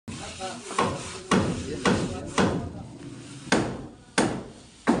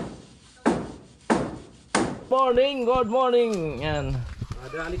morning, good morning. Yan.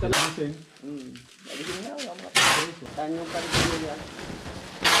 Dali ka lang. Gising na, wala mga pagkakas. Saan yung pagkakas yan?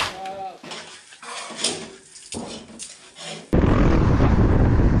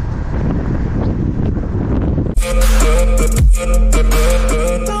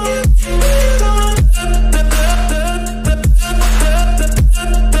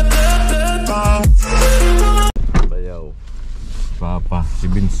 Bayaw. Papa, si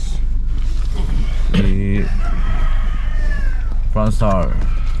Vince. Si Fransar.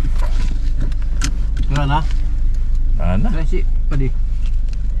 Ano na? Ano? Kasi, padi.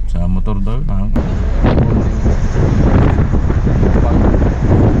 Sa motor daw.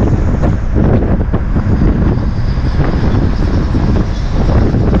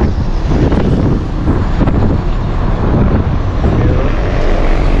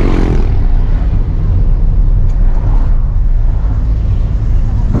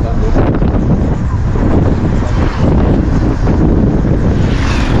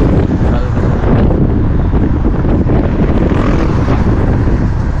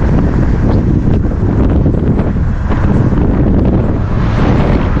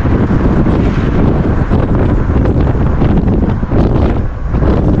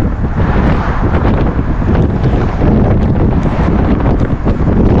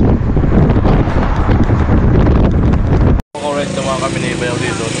 Kami na ibayaw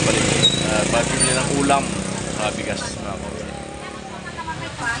dito sa paligid. Pabili ng ulam sa bigas mga kaulit.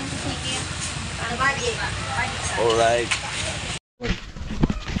 Alright.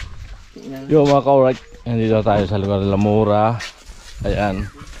 Yo mga kaulit, nandito tayo sa lugar ng Mora. Ayan.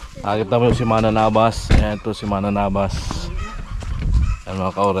 Nakita mo si Mananabas. Ayan ito si Mananabas. Ayan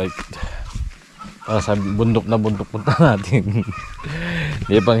mga kaulit. Para sa bundok na bundok punta natin.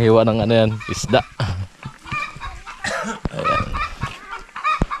 Hindi pang hiwa ng ano yan, isda. Ayan.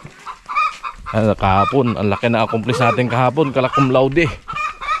 Ano, kahapon, ang laki na accomplish natin kahapon, kalakum laude.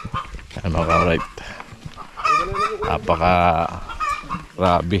 Ano ka right? Napaka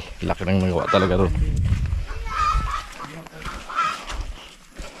grabe, laki nang nagawa talaga ron.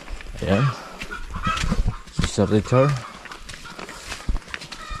 Ayan. Sister Richard.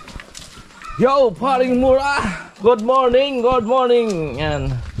 Yo, paring Mora! Good morning, good morning!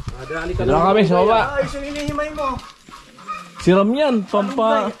 Yan. Dito na kami sa baba. Ay, so hinihimay mo. Siram yan,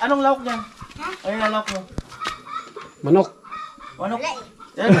 pampa... Anong lawak niya? Ay, lalak mo. Manok. Manok.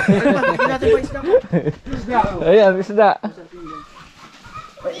 Yan, pagkakit natin pa isda mo. Isda. Ayan, isda.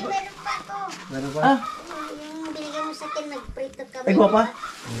 Meron pa to. Meron pa? Yung binigyan mo sa akin, nagprito ka. Ay, guwapa.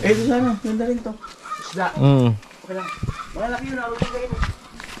 Eh, ito sana. Ganda rin to. Isda. Okay lang. Malaki yun. Ako tingin.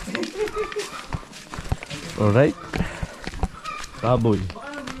 Alright. Baboy.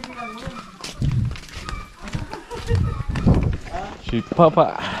 Si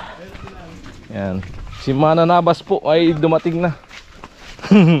Papa. Yan. Si Mananabas po ay dumating na.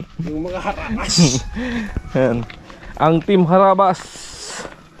 Yung mga harabas. Yan. Ang Team Harabas,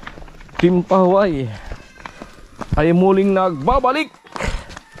 Team Pahuay ay muling nagbabalik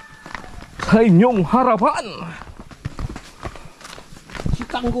sa inyong harapan. Si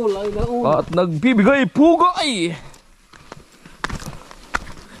Tanggol ay nauna. At nagbibigay pugay.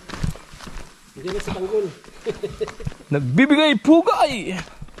 Hindi na si Tanggol. Nagbibigay pugay.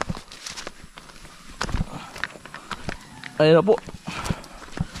 Ayan na po.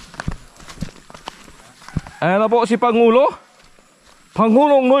 Ayan na po si Pangulo.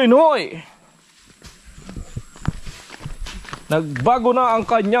 Pangulong Noynoy. Nagbago na ang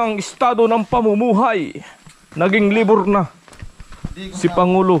kanyang estado ng pamumuhay. Naging libur na si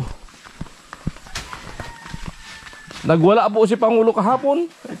Pangulo. Nagwala po si Pangulo kahapon.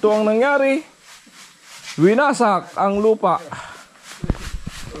 Ito ang nangyari. Winasak ang lupa.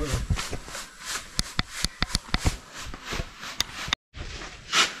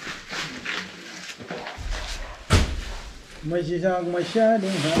 May sisang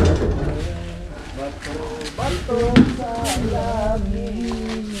masyadong bato sa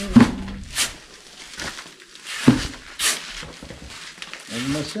langit. Ay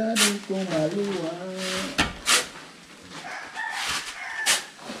masyadong kumaluwa.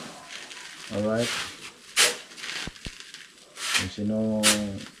 Alright. Kung sino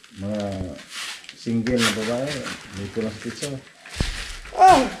mga single na babae, dito lang sa pizza.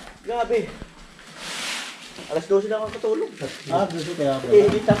 Ah! Grabe! Alas 12 na ako katulog. Ah, 12 kaya ako. Eh,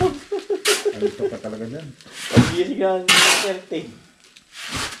 hindi ako. Ano pa talaga dyan? Pag-gising ka ng 30.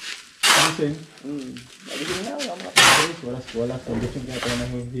 Gising? Gising na, wala mga pagkakas. Wala sa kondisyon kaya tayo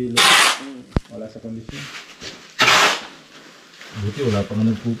nahihilo. Wala sa kondisyon. Buti wala pa nga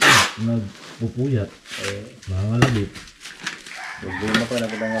nagpupuyat. Mga labit. Problema pa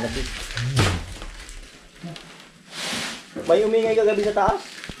na pala ng labit. May umingay kagabi sa taas.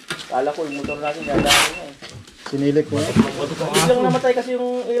 Kala ko yung motor natin gagawin na eh. Sinilip ko. Biglang namatay kasi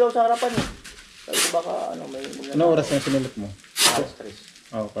yung ilaw sa harapan eh. Sabi ko baka ano may... Ano oras na sinilip mo? Alas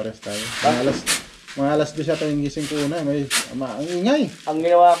 3. Oo, pares tayo. Mga alas 2 yata yung gising ko una. Ang ingay. Ang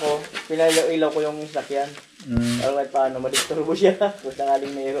ginawa ko, pinailaw-ilaw ko yung sakyan. Para kahit paano, madisturbo siya. Kung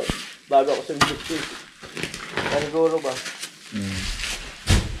sakaling mayroon. Bago ako sumibit siya. Siguro ba?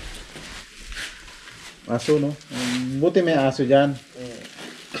 Aso, no? Buti may aso dyan.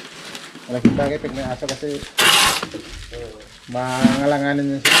 Malaking bagay pag may aso kasi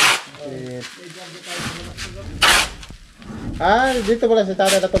mangalanganin niya siya. Dito pala si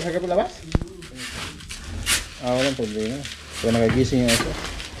tatay natong sa labas? Walang problema. Kung nagagising yung aso.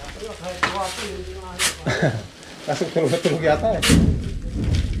 Kasi tulog yata eh.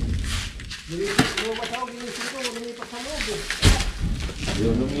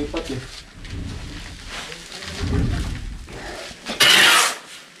 Lumipat eh.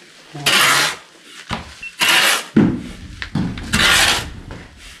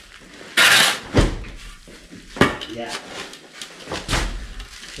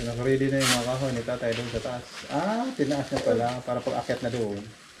 So, naka-ready na yung mga kahoy ni tatay doon sa taas. Tinaas na pala para pag akyat na doon.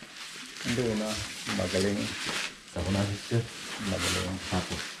 Doon na. Magaling. Sako natin sir. Magaling.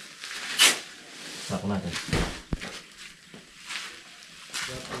 Sako. Sako natin.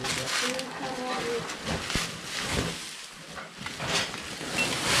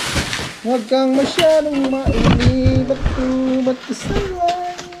 Huwag kang masyadong mainip at tumat ka sa langit.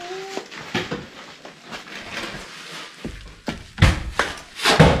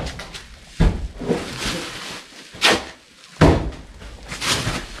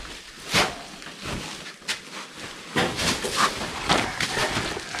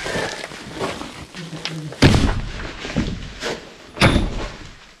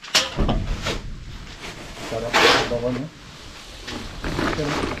 Sarap ang bawang, no?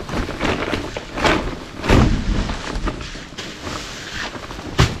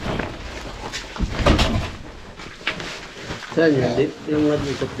 Saan yun? Yung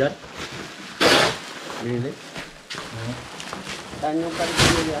nag-ikot dyan? Really? Saan yung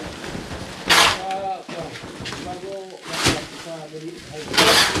paritin yan?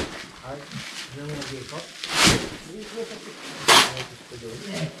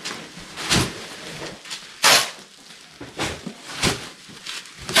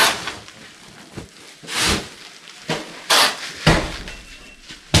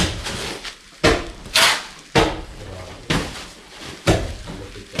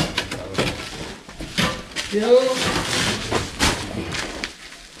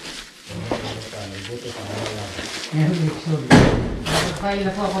 Kaya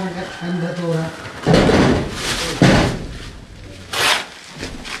na po ako ng kandidatura.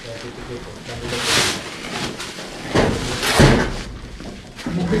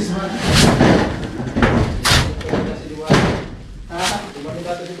 Mubis ba?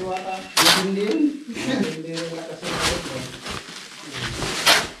 Hindi yun.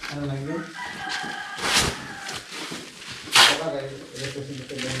 Ano lang yun?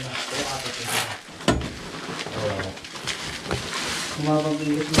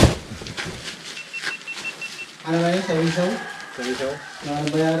 Kumapag-ingit mo. Ano na yun? Sa isaw? Sa isaw?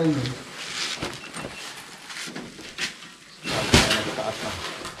 Nakabayaran mo. Nagtaas na.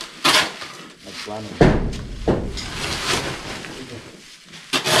 Nagplano.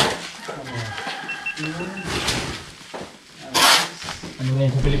 Ano nga yun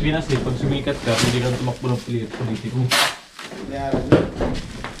sa Pilipinas eh, pag sumikat ka, pwede kang tumakbo ng politiko. Bayaran yun.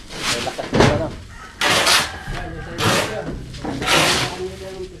 May lakas nila na.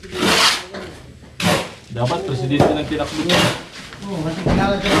 Dapat presidente ng tinakbo niya. Oo, kasi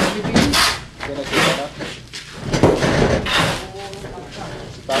kilala siya sa Pilipinas. Kaya nagkita na.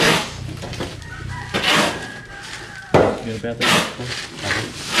 Si Paris. Meron pa yata ito.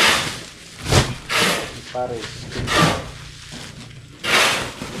 Si Paris.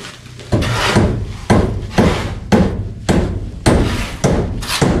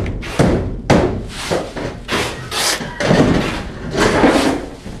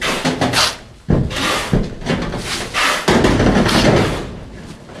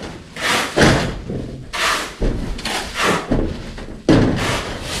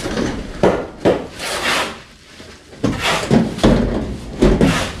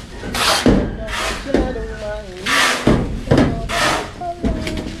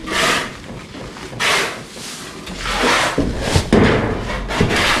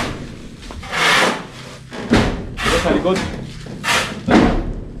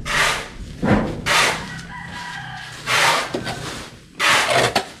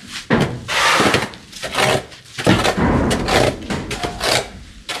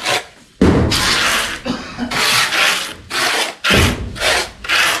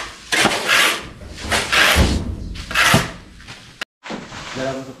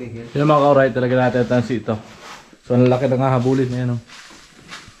 Pigil. Yan mga ka-alright, talaga natin tansi ito. So ang laki na nga habulin. Ayan o.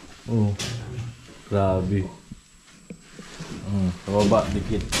 Oh. Grabe. Sa baba,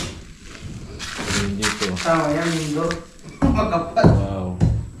 dikit. Dito. Tama yan, indoor. Makapal. Wow.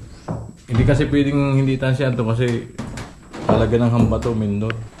 Hindi kasi pwedeng hindi tansyan to kasi talaga ng hamba to,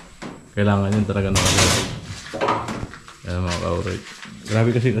 Mindor. Kailangan yun talaga nakagalit. Yan mga ka-alright. Grabe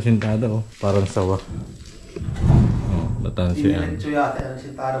kasi kasintada oh. Parang sawa. Oh, natansyan. Iniletso yata yan,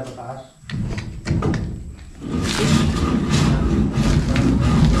 sintada pataas.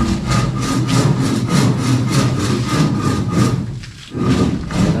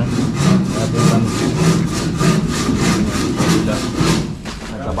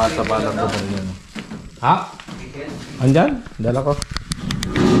 Nagkabata-bata lang ko sa inyo. Ha? Andyan? Dala ko.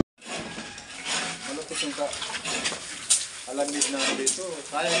 Malupit yung alagid na dito.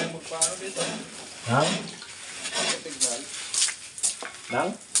 Kaya na magpaano dito. Ha? Signal. Nang?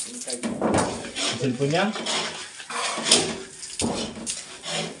 Cellphone niya?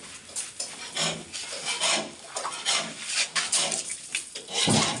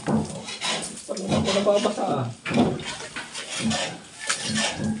 Paano na ako nababasa ah?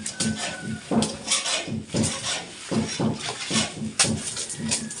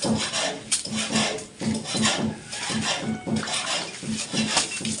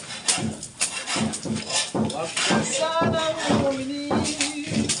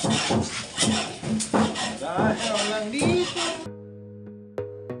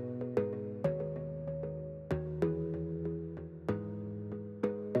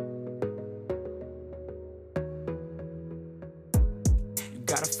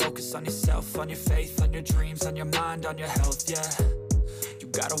 Gotta focus on yourself, on your faith, on your dreams, on your mind, on your health, yeah. You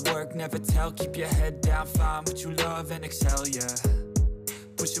gotta work, never tell, keep your head down, find what you love and excel, yeah.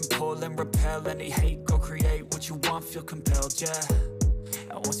 Push and pull and repel any hate, go create what you want, feel compelled, yeah.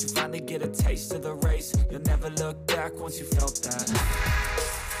 And once you finally get a taste of the race, you'll never look back once you felt that.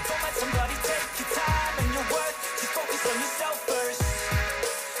 Don't let somebody take your time and your worth, just focus on yourself first.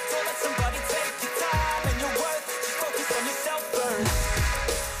 Don't let somebody take your time and your worth, just focus on yourself first.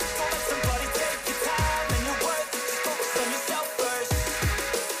 Don't let somebody take your time and your worth, just focus on yourself first.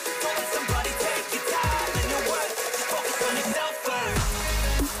 Don't let somebody take your time and your worth, just focus on yourself first.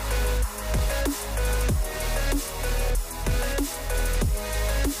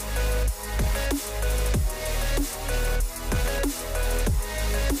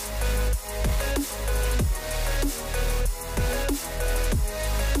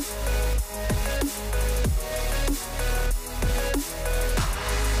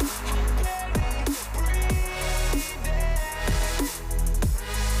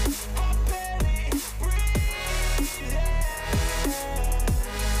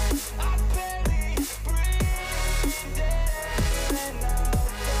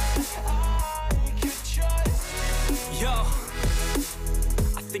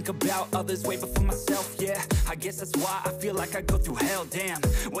 About others way before myself, yeah. I guess that's why I feel like I go through hell, damn.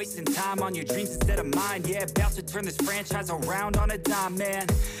 Wasting time on your dreams instead of mine, yeah. About to turn this franchise around on a dime, man.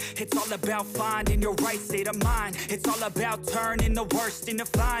 It's all about finding your right state of mind. It's all about turning the worst into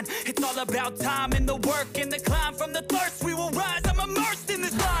fine. It's all about time and the work and the climb. From the thirst we will rise, I'm immersed in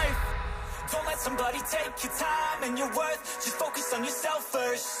this life. Don't let somebody take your time and your worth, just focus on yourself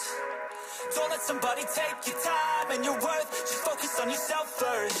first. Don't let somebody take your time and your worth, just focus on yourself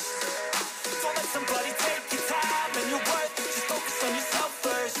first. Don't let somebody take your time and your worth, just focus on yourself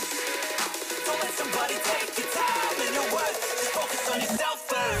first. Don't let somebody take your time and your worth, just focus on yourself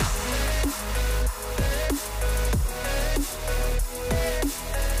first.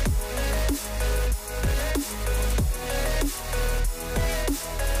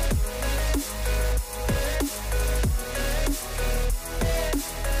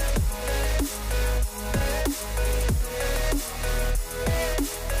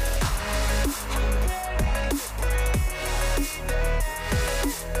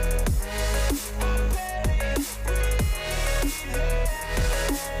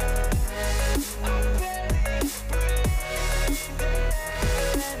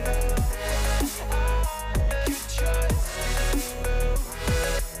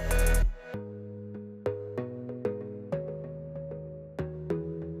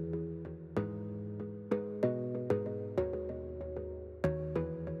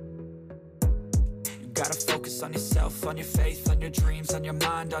 Gotta focus on yourself, on your faith, on your dreams, on your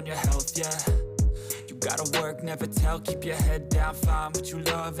mind, on your health, yeah. You gotta work, never tell, keep your head down, find what you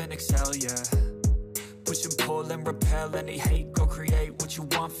love and excel, yeah. Push and pull and repel any hate, go create what you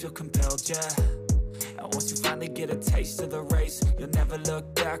want, feel compelled, yeah. And once you finally get a taste of the race, you'll never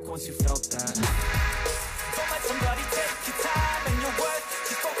look back once you felt that. Don't let somebody take your time and your worth,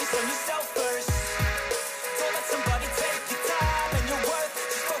 just focus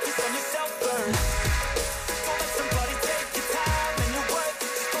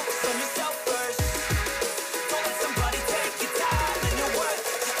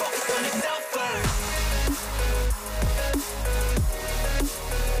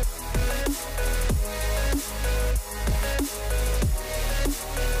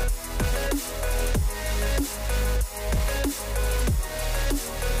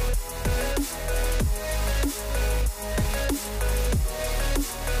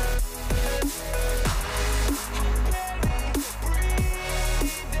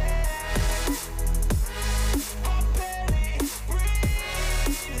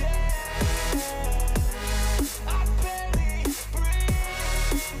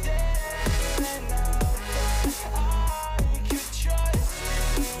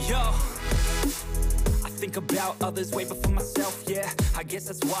think about others way before myself, yeah. I guess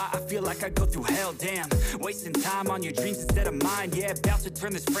that's why I feel like I go through hell, damn. Wasting time on your dreams instead of mine, yeah. About to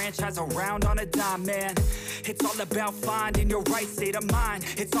turn this franchise around on a dime, man. It's all about finding your right state of mind.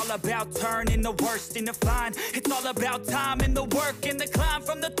 It's all about turning the worst into fine. It's all about time and the work and the climb.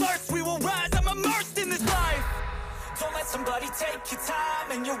 From the thirst we will rise, I'm immersed in this life. Don't let somebody take your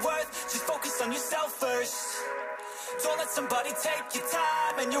time and your worth. Just focus on yourself first. Don't let somebody take your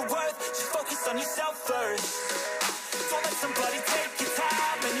time and your worth. Just focus on yourself first. Don't let somebody take your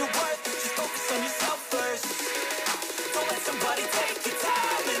time and your worth. Just focus on yourself first. Don't let somebody take your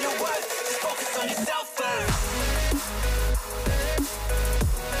time and your worth. Just focus on yourself first.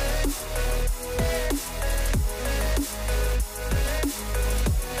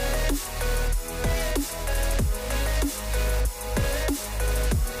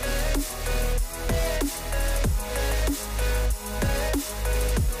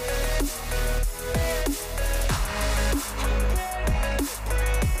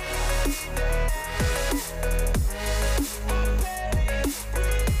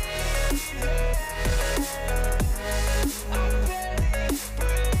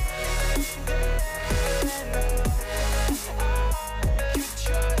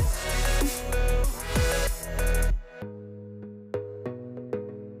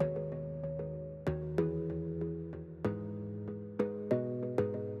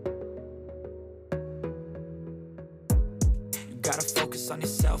 Gotta focus on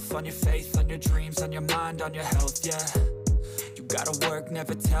yourself, on your faith, on your dreams, on your mind, on your health, yeah. You gotta work,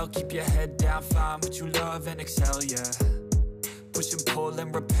 never tell, keep your head down, find what you love and excel, yeah. Push and pull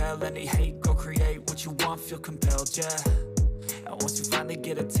and repel any hate, go create what you want, feel compelled, yeah. And once you finally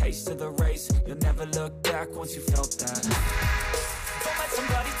get a taste of the race, you'll never look back once you felt that. Don't let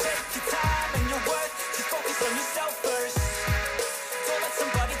somebody take your time and your worth, just focus on yourself first. Don't let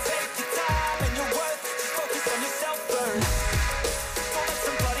somebody take your time and your worth, just focus on yourself first. Don't let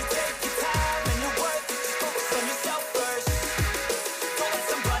somebody take your time and your worth, just focus on yourself first. Don't let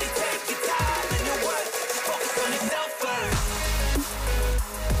somebody take your time and your worth, just focus on yourself first.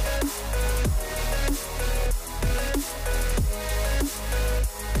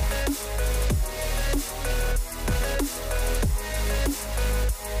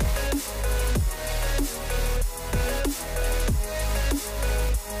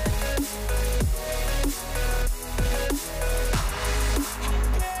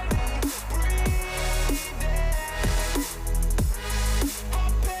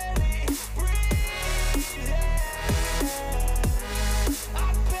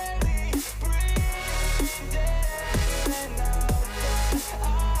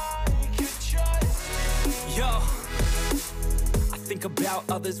 About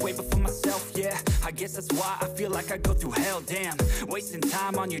others way before myself, yeah. I guess that's why I feel like I go through hell, damn. Wasting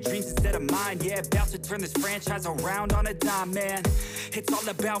time on your dreams instead of mine, yeah. About to turn this franchise around on a dime, man. It's all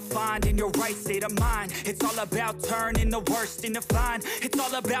about finding your right state of mind. It's all about turning the worst into fine. It's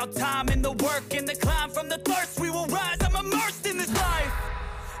all about time and the work and the climb. From the thirst we will rise, I'm immersed in this life.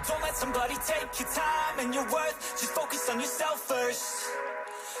 Don't let somebody take your time and your worth, just focus on yourself first.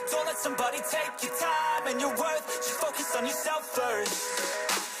 Don't let somebody take your time and your worth, just focus on yourself first.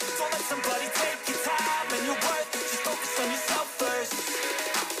 Don't let somebody take your time and your worth, just focus on yourself first.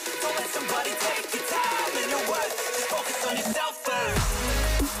 Don't let somebody take your time and your worth, just focus on yourself first.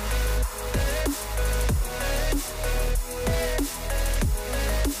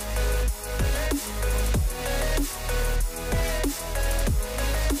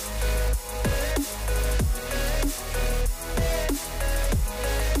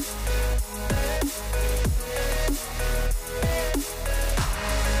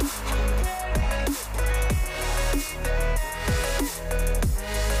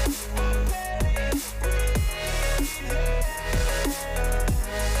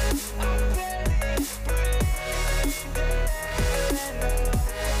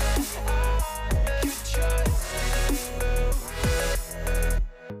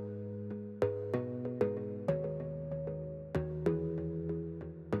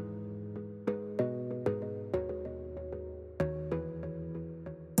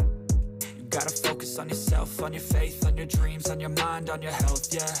 Gotta focus on yourself, on your faith, on your dreams, on your mind, on your health,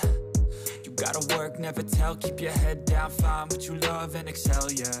 yeah. You gotta work, never tell, keep your head down, find what you love and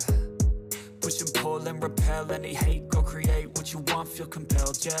excel, yeah. Push and pull and repel any hate, go create what you want, feel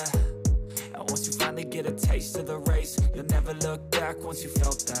compelled, yeah. And once you finally get a taste of the race, you'll never look back once you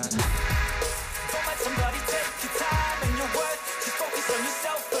felt that. Don't let somebody take your time and your worth, just focus on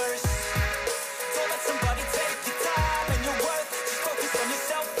yourself first. Don't let somebody take your time and your worth, just focus on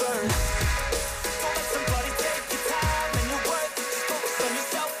yourself first. Don't let somebody take your time and your worth, just focus on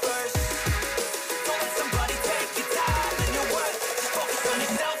yourself first. Don't let somebody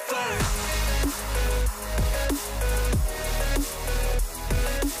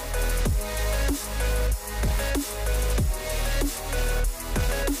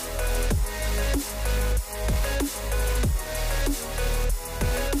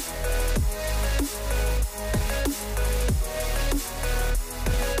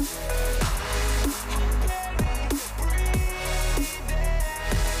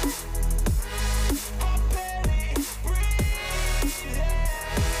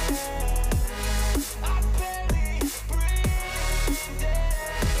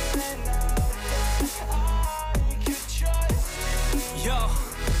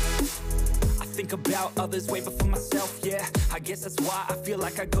think about others way before myself, yeah. I guess that's why I feel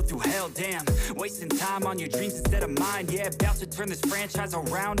like I go through hell, damn. Wasting time on your dreams instead of mine, yeah. About to turn this franchise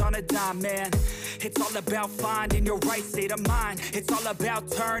around on a dime, man. It's all about finding your right state of mind. It's all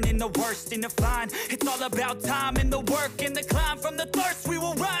about turning the worst into fine. It's all about time and the work and the climb. From the thirst we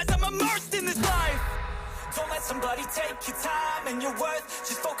will rise, I'm immersed in this life. Don't let somebody take your time and your worth.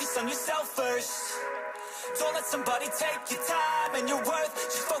 Just focus on yourself first. Don't let somebody take your time and your worth.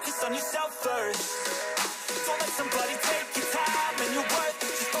 Just focus on yourself first. Don't let somebody take your time and your worth.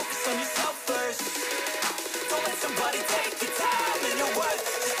 Just focus on yourself first. Don't let somebody take your time and your worth.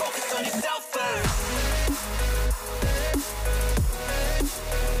 Just focus on yourself first.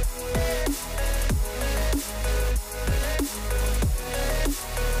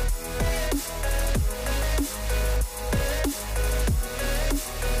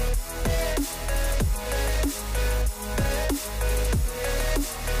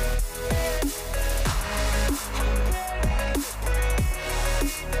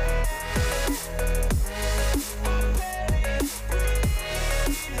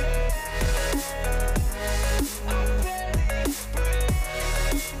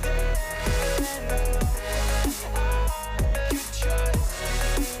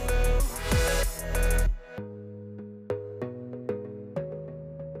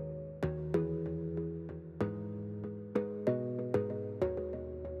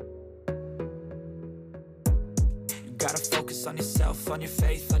 Gotta focus on yourself, on your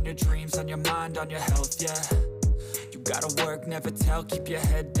faith, on your dreams, on your mind, on your health, yeah. You gotta work, never tell, keep your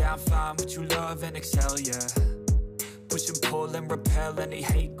head down, find what you love and excel, yeah. Push and pull and repel any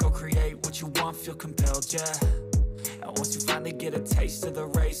hate, go create what you want, feel compelled, yeah. And once you finally get a taste of the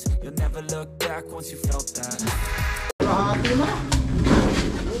race, you'll never look back once you felt that.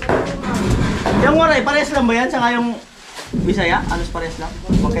 Yung Mora, parehas lang ba yan sa ngayong Bisaya? Anos parehas lang?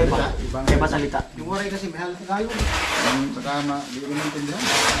 Magkaiba salita. Yung Mora kasi may halos Tagalog. Saka di rin maintindihan.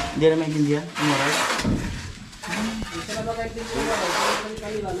 Hindi na maintindihan, yung Mora.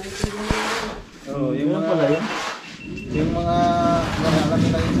 Oo, yung Ano mga pala yun? yung mga alam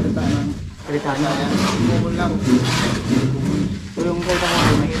nila yung salita ng Salita niya. bubol lang. Pero yung salita mo,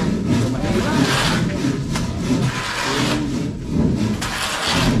 mahirap.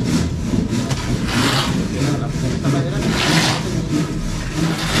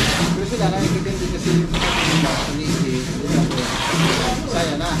 Pero sila nakikita din kasi yung panisi,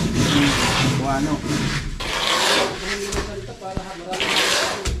 saya na. Kung ano.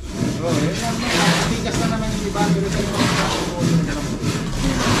 Oo, yun lang. Tigas na naman yung iba, pero sa yung mga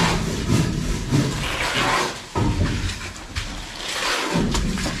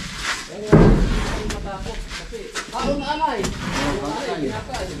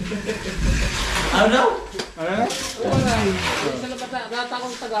Ano daw? ano na?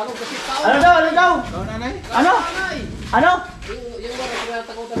 Ano daw? Ano daw? Oo, nanay? Ano? Ano? Yung mga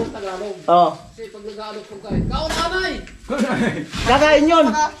tinatakot ng Tagalog. Oo. Kasi pag nag-aalok kong kain, kaon anay! Kakain yun.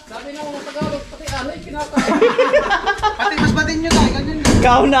 Sabi ng mga Tagalog, pati anay kinakain. Pati mas batin nyo tayo, ganyan.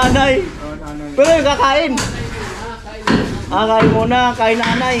 Ikaw nanay. Oo, nanay. Pero yung kakain. Kain muna. Kain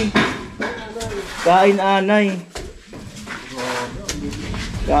nanay. Kain anay.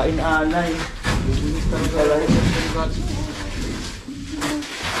 Kain anay.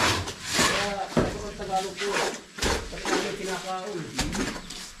 Tagalog po, pati anay kinakaon.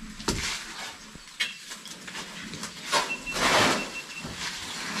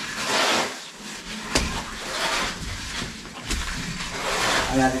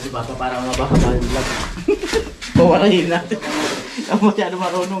 Ayan natin si Papa para mabaka pa yung vlog. Pawalahin natin. Ang masyado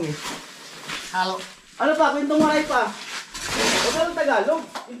marunong eh. Halo. Ano pa? Kwentong waray pa. Huwag ka ng Tagalog.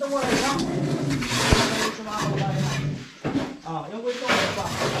 Kwentong waray lang. Ah, yung kwentong waray pa.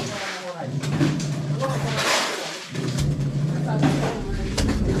 Kwentong waray.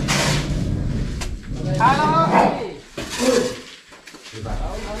 Halo!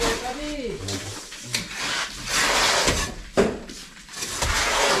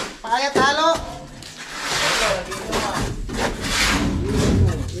 Pakayat halo.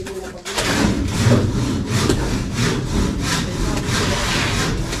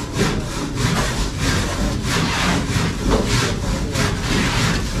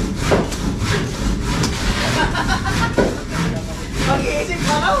 Mag-iisip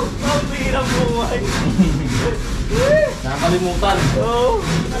ka raw. Mabirang buhay. Nakalimutan. Oo.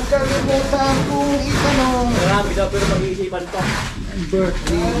 Nagkalimutan kong itanong. Marami daw pero mag-iisipan pa.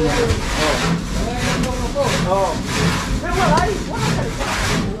 Birthday niya. Oo. Pero waray. Wala ka rin pa.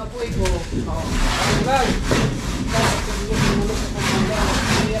 Mga po ko. Ano lang? Pagmulok sa pagmula.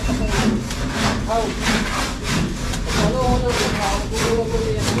 Kaya pa po. How? Pagkalo ko na. Pagkalo ko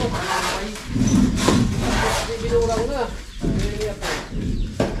na.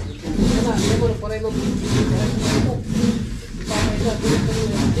 rin ng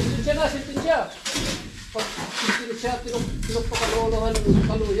sintensya na, sintensya. Pag sintensya, tinupakaluhan ng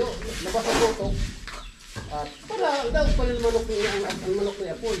kaluyo, labas ang tutok. At para daw pala ang manok niya, ang manok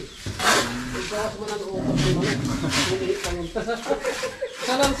niya po. Ikawas man ang utak ng manok. Hindi pangunta.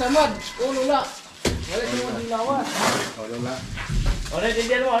 Salang samad, ulo la. Wala siya mga dilawan. Ulo la. O,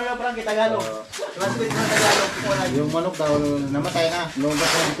 naintindihan mo, ano na parang Tagalog? Translate ng Tagalog. Yung manok daw, namatay na. Lumabas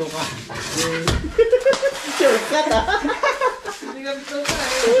na dito ka. Shortcut ah. Hindi ka bitaw ka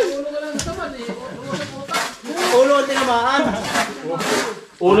eh. Ulo ka lang samad eh. Ulo sa utak. Ulo ang tinamaan.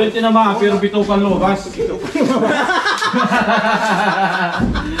 Ulo yung tinamaan, pero bitaw ka lumabas.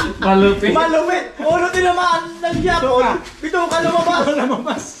 Malupit. Malupit! Ulo tinamaan ng Japon. Bitaw ka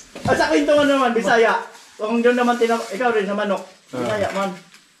lumabas. Sa kwento mo naman, Bisaya. Kung doon naman ikaw rin sa manok. Bisaya man.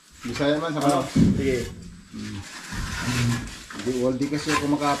 Bisaya man sa manok. Sige. Di kasi ako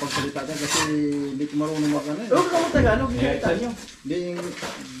makapagsalita dyan kasi hindi ko marunong magano. Huwag ka mo Tagalog, hinihita nyo. Hindi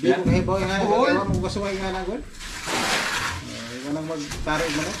ko kahibaw nga. Ewan mo kasuway nga na gawin. Ewan ang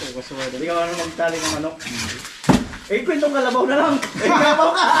magtarig manok o kasuway Hindi doon. ka marunong magtali ng manok. Eh, kwentong kalabaw na lang. Eh, kalabaw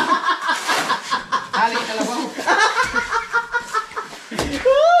ka. Tali kalabaw.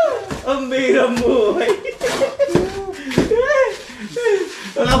 Ang birang buhay.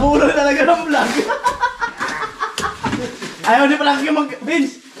 Nakabulo talaga ng vlog. Ayaw ni palang yung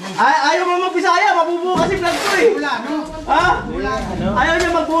Vince. Ayaw mo mag-Bisaya, mabubuo kasi vlog ko eh. Wala, no? Ha? Ayaw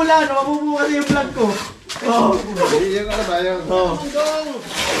niya magbula, no? Mabubuo kasi yung vlog ko. Oh. Hindi yung ano ba yung Oh.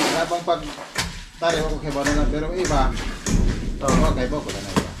 habang pag tayo ako kahibaw na lang pero iba. Kahibaw ko na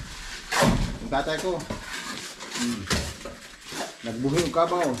iba. Yung tatay ko. Nagbuhi yung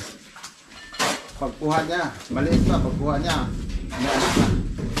kabaw. Pagkuha niya, maliit pa, pagkuha niya, may anak na.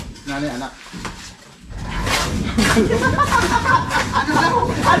 Nanay anak.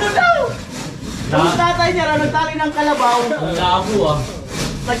 Ano daw? Yung tatay niya raw nagtali ng kalabaw. Ang labo ah.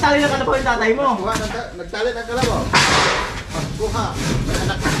 Nagtali ng kalabaw yung tatay mo. Nagtali ng kalabaw. Pagkuha, may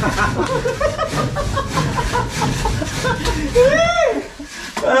anak na.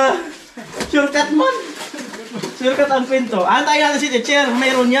 Shortcut man. Shortcut ang kwento. Antayin natin si teacher.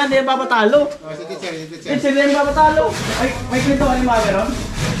 Mayroon yan, hindi papatalo. Si teacher, si teacher. Teacher, hindi papatalo. Ay, may kwento ka ni mga meron?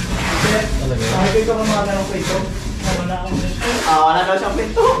 Teacher, may kwento ka mga ganong kwento? Wala akong kwento. Wala daw siyang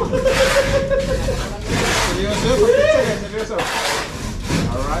kwento. Seryoso, teacher, seryoso.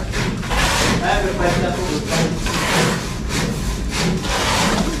 Alright. Ay, prepare na po.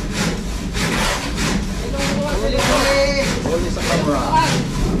 Huli sa camera.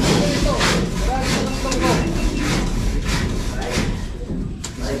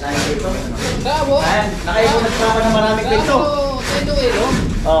 Kabo. Ayan, nakaipunod pa ako ng maraming kwento. Kabo, Tendo Elo.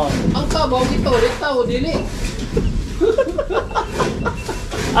 Oo. Ang kabaw dito, ulit tao, dili.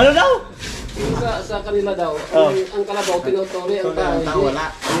 Ano daw? Sa kanila daw, Oh. ang kalabaw, tinuturi, ang tao, Ang tao hindi. wala.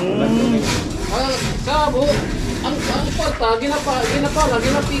 Ang kabo, ang kwarta, ginapala,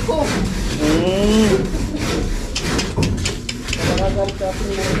 ginapiko.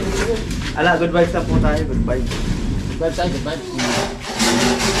 Ala, good vibes na po tayo, good vibes. Good tayo, good vibes.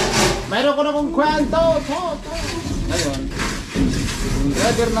 Mayroon ko na kong kwento, to. Ngayon, yung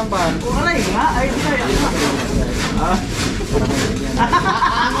driver ng van, Kung alay nga, ay di na yan.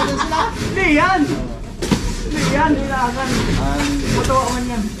 Ano din sila? Hindi yan! Hindi yan, hindi na akan. Matawa man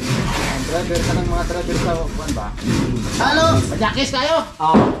yan. ang driver ka ng mga driver sa van ba? Halo! Manyakis kayo!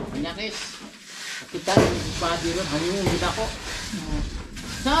 Oo. Manyakis. Kita yung padi ron, hangin yung ako.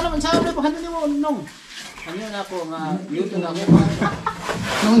 Saan naman pa hangin mo nung? Hangin ako nga, Newton ako.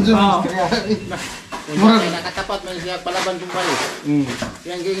 Nung Zoom, Mora kay nakatapat man siya palaban kumbali.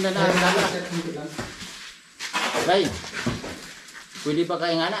 Yang ging na nana. Bay. Pwede pa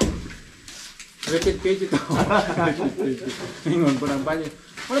kay ngana. Repeat page ito. Ingon po ng bali.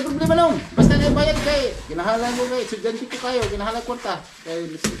 Wala problema nung. Basta na bayad kay. Ginahalan mo kay. Estudyante ko kayo. Ginahalan kwarta.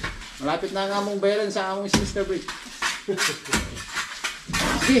 Kay malapit na nga among bayaran sa among semester break.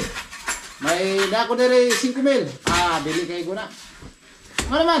 Sige. May dako dere 5,000. Dili kay guna.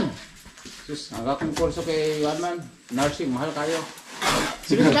 Ano naman? Sus, ang akong kurso kay Juan nursing, mahal kayo.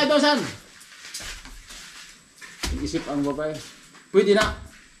 Sige na kayo, Dosan. Isip ang babae. Pwede na.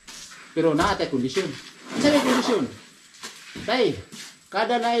 Pero naatay kondisyon. Isa may kondisyon. Tay,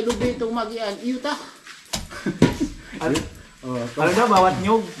 kada na ilubi itong magian, iyo ta. Ano daw, bawat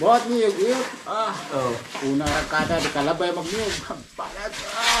nyug? Bawat niyog, iyo. Una kada, di kalabay mag-niyog. Palat.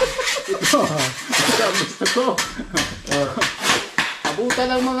 Ito ang gusto ko.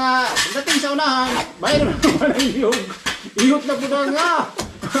 Abutan lang mga, dating sa unahan, mayroon naman ang iyog. Iyot na po na nga.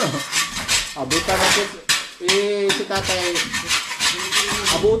 Abutan na po, si tatay,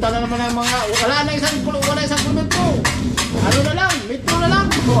 Abutan na naman ng mga, wala na isang kilometro. Ano na lang, metro na lang.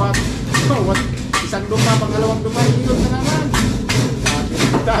 Isang dupa, pangalawang dupa, ikot na naman.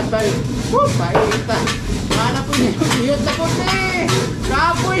 Tatay, paita. Hanap ko niyo, iyot na po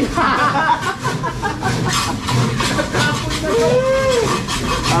kapoy na. Kapoy na to.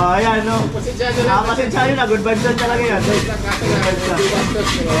 Ayan, no. Pasensya nyo na, good vibes lang talaga yan.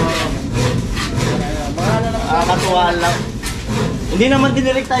 Katuwaan lang. Hindi naman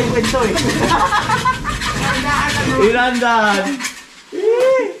dinirik tayo kwento eh. Ilandan.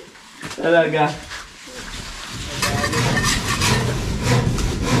 Talaga.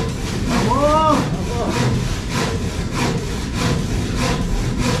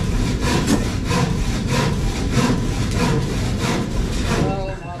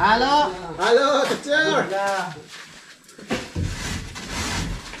 Halo! Halo, teacher!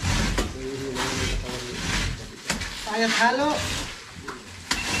 Ayat halo.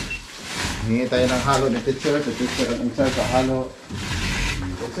 Hingi tayo ng halo ni teacher. Si teacher ang answer sa halo.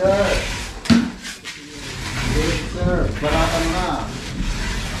 Teacher! Teacher, baratan na.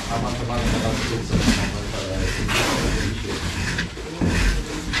 Tama-tama na lang teacher.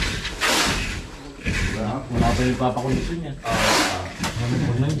 Wala pa yung papakondisyon niya.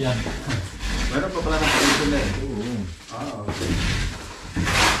 Huwag nandiyan. Meron pa pala ng kondisyon eh. Okay.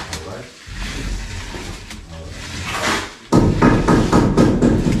 Alright.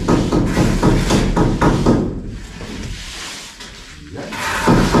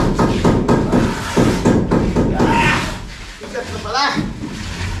 Ikat na pala.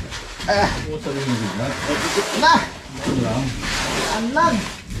 Kung sabi mo bigat. Ikat na. Ano lang. Anlan.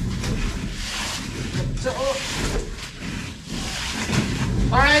 So,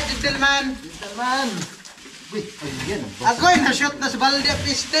 Alright, gentlemen. gentleman. Wait, ayun. Ako'y na-shoot na sa balde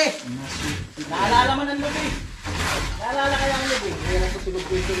piste. Naalala mo ng lubi. Naalala kaya ang lubi. Kaya nasusunod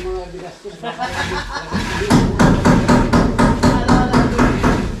ko yung mga binastos. Naalala ang lubi.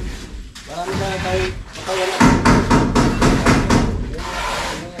 Marami na tayo makawala.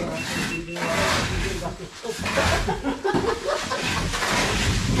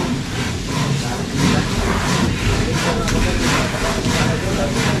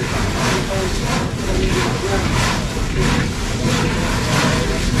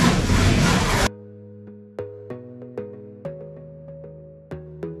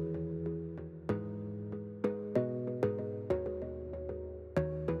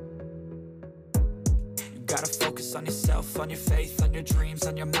 Gotta focus on yourself, on your faith, on your dreams,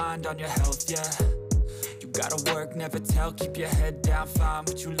 on your mind, on your health, yeah. You gotta work, never tell, keep your head down, find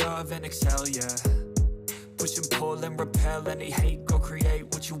what you love and excel, yeah. Push and pull and repel any hate, go create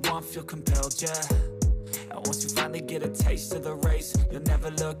what you want, feel compelled, yeah. And once you finally get a taste of the race, you'll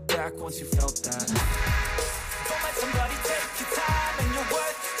never look back once you felt that. Don't let somebody take your time and your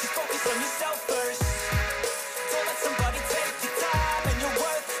worth, just focus on yourself first. Don't let somebody take your time and your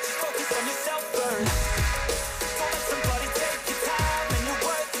worth, just focus on yourself first. Don't let somebody take your time and your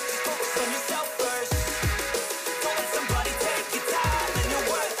worth, just focus on yourself first. Don't let somebody take your time and your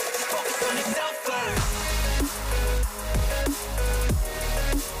worth, just focus on yourself first.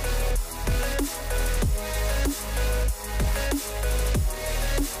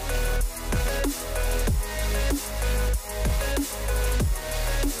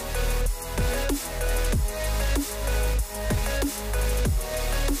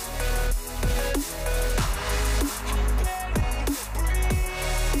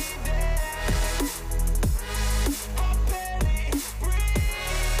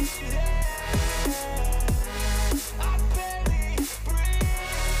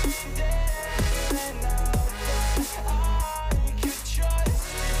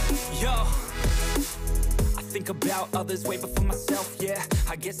 About others way before myself, yeah.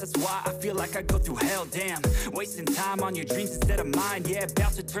 I guess that's why I feel like I go through hell, damn. Wasting time on your dreams instead of mine, yeah.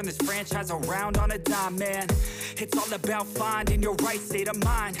 About to turn this franchise around on a dime, man. It's all about finding your right state of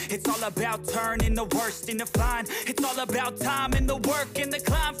mind. It's all about turning the worst into fine. It's all about time and the work and the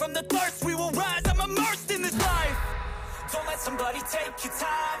climb. From the thirst we will rise, I'm immersed in this life. Don't let somebody take your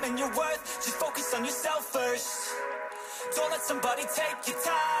time and your worth, just focus on yourself first. Don't let somebody take your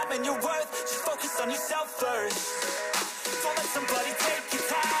time and your worth, just focus on yourself first. Don't let somebody take your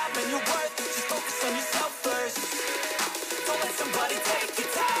time and your worth, just focus on yourself first. Don't let somebody take your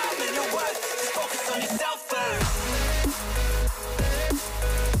time and your worth, just focus on yourself first.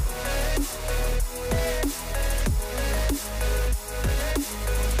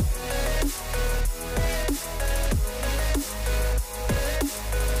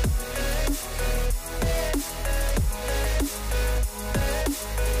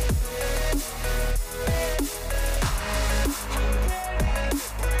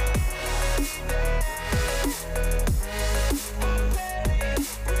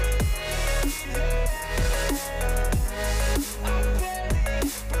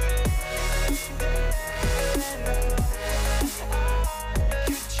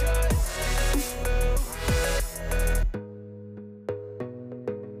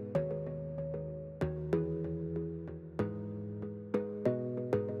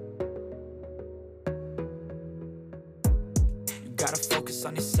 gotta focus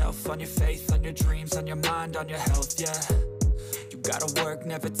on yourself, on your faith, on your dreams, on your mind, on your health, yeah. You gotta work,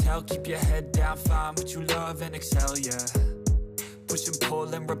 never tell, keep your head down, find what you love and excel, yeah. Push and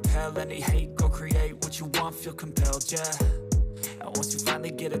pull and repel any hate, go create what you want, feel compelled, yeah. And once you finally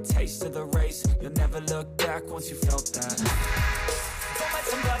get a taste of the race, you'll never look back once you felt that. Don't let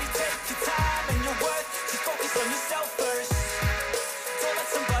somebody take your time and your worth, just focus on yourself first. Don't let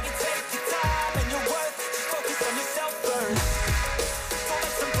somebody take your time and your worth, just focus on yourself first. Don't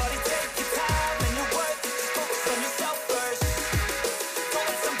let somebody take your time and your worth, just focus on yourself first. Don't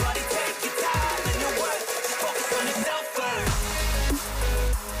let somebody take your time and your worth, just focus on yourself first.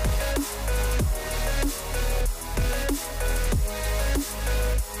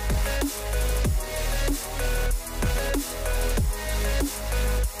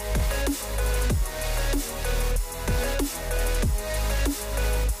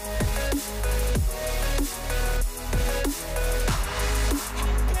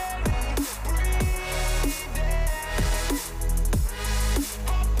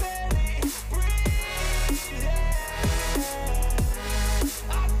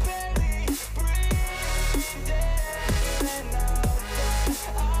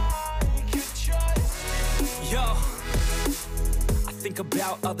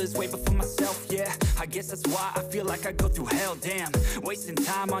 About others way before myself, yeah. I guess that's why I feel like I go through hell, damn. Wasting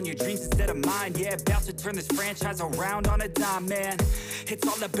time on your dreams instead of mine, yeah. About to turn this franchise around on a dime, man. It's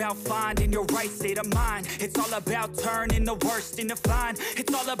all about finding your right state of mind. It's all about turning the worst into fine.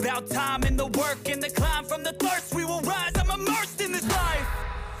 It's all about time and the work and the climb. From the thirst we will rise, I'm immersed in this life.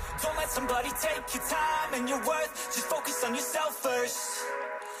 Don't let somebody take your time and your worth, just focus on yourself first.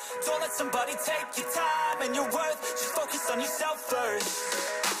 Don't let somebody take your time and your worth, just focus on yourself first.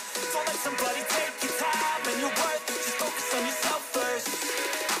 Don't let somebody take your time and your worth, just focus on yourself first.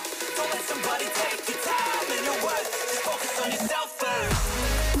 Don't let somebody take your time and your worth, just focus on yourself first.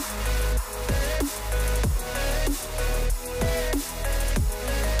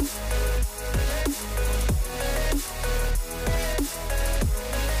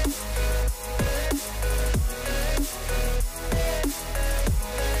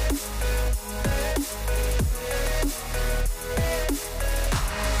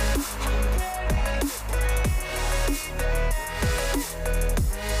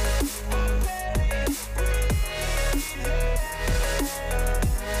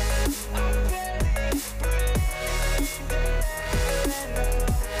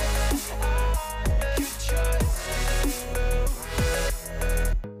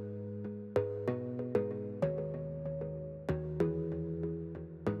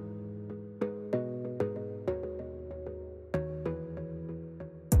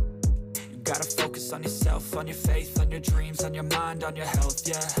 Gotta focus on yourself, on your faith, on your dreams, on your mind, on your health,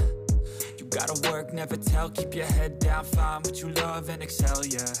 yeah. You gotta work, never tell, keep your head down, find what you love and excel,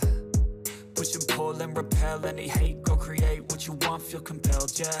 yeah. Push and pull and repel any hate, go create what you want, feel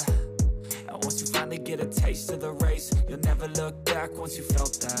compelled, yeah. And once you finally get a taste of the race, you'll never look back once you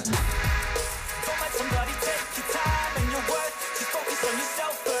felt that. Don't let somebody take your time and your worth, just focus on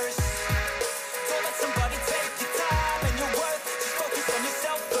yourself first. Don't let somebody take your time and your worth, just focus on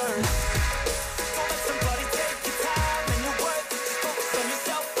yourself first.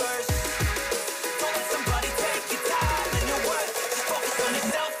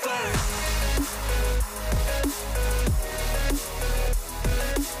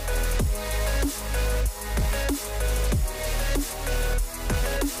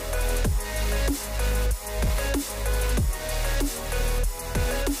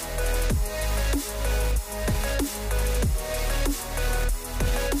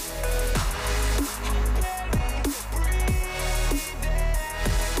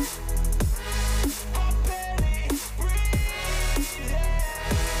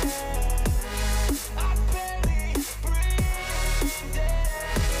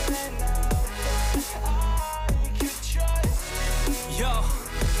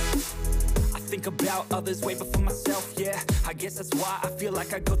 About others way before myself, yeah. I guess that's why I feel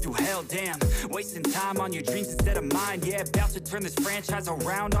like I go through hell, damn. Wasting time on your dreams instead of mine, yeah. About to turn this franchise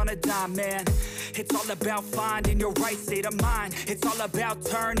around on a dime, man. It's all about finding your right state of mind. It's all about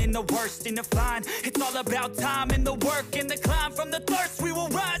turning the worst into fine. It's all about time and the work and the climb. From the thirst we will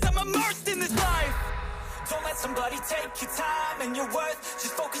rise, I'm immersed in this life. Don't let somebody take your time and your worth,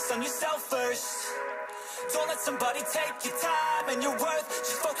 just focus on yourself first. Don't let somebody take your time and your worth,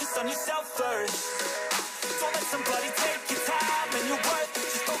 just focus on yourself first. Don't let somebody take your time and your worth,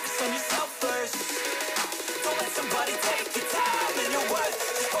 just focus on yourself first. Don't let somebody take your time and your worth,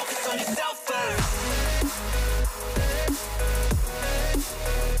 just focus on yourself first.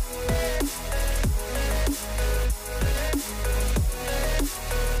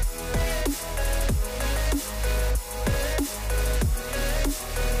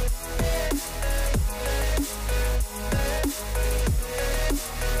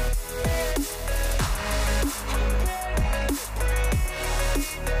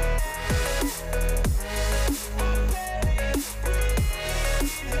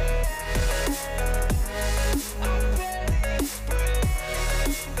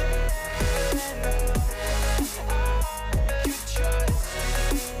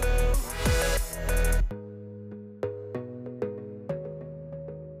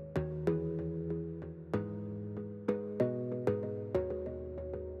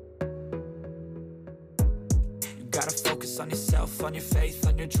 gotta focus on yourself, on your faith,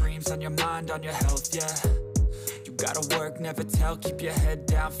 on your dreams, on your mind, on your health, yeah. You gotta work, never tell, keep your head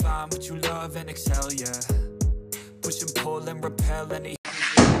down, find what you love and excel, yeah. Push and pull and repel any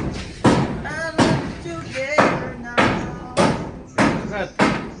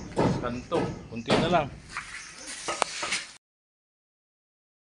Kanto, kunti na lang.